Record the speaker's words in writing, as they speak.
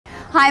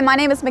Hi, my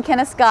name is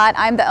Mckenna Scott.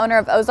 I'm the owner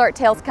of Ozark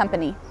Tails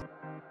Company.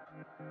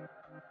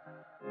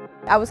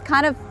 I was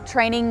kind of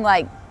training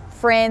like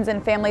friends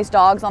and family's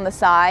dogs on the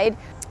side,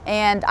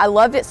 and I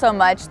loved it so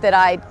much that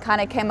I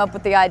kind of came up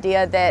with the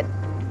idea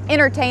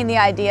entertained the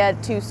idea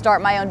to start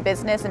my own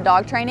business in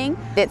dog training.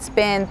 It's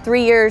been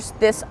 3 years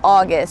this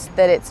August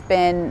that it's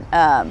been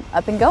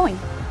up and going.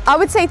 I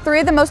would say 3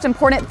 of the most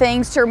important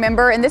things to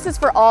remember, and this is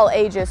for all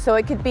ages, so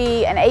it could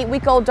be an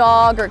 8-week-old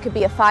dog or it could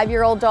be a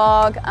 5-year-old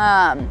dog.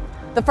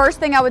 The first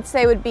thing I would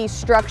say would be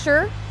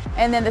structure,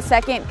 and then the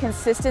second,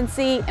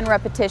 consistency and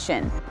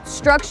repetition.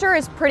 Structure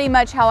is pretty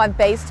much how I've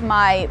based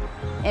my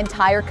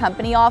entire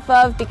company off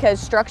of,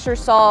 because structure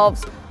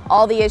solves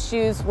all the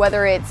issues,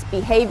 whether it's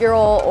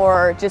behavioral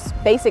or just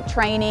basic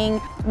training.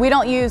 We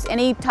don't use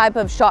any type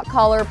of shock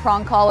collar,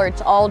 prong collar,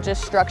 it's all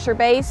just structure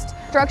based.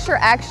 Structure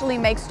actually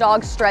makes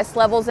dogs' stress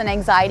levels and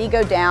anxiety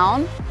go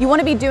down. You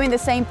want to be doing the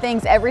same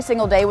things every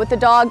single day with the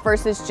dog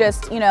versus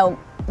just,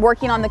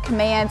 working on the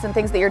commands and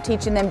things that you're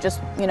teaching them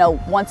just,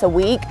 once a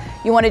week.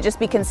 You want to just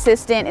be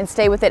consistent and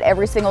stay with it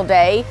every single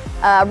day.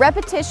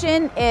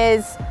 Repetition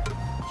is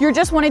you're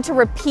just wanting to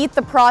repeat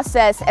the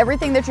process,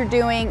 everything that you're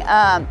doing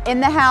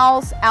in the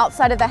house,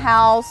 outside of the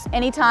house,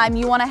 anytime.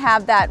 You want to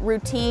have that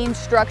routine,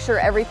 structure,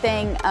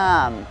 everything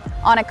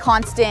on a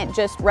constant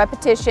just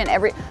repetition.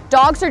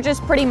 Dogs are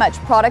just pretty much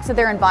products of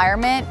their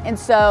environment, and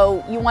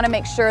so you want to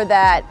make sure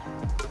that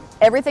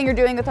everything you're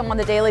doing with them on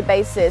the daily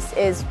basis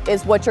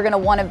is what you're going to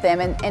want of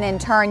them, and in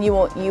turn you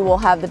will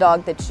have the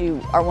dog that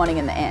you are wanting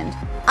in the end.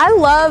 I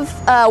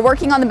love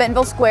working on the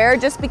Bentonville Square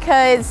just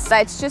because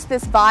it's just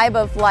this vibe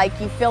of like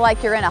you feel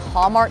like you're in a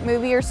Hallmark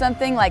movie or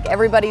something, like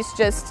everybody's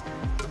just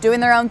doing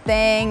their own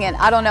thing, and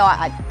I don't know,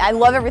 I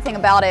love everything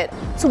about it.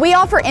 So we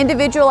offer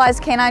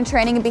individualized canine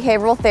training and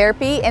behavioral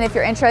therapy, and if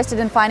you're interested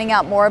in finding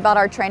out more about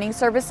our training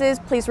services,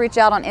 please reach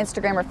out on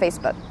Instagram or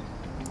Facebook.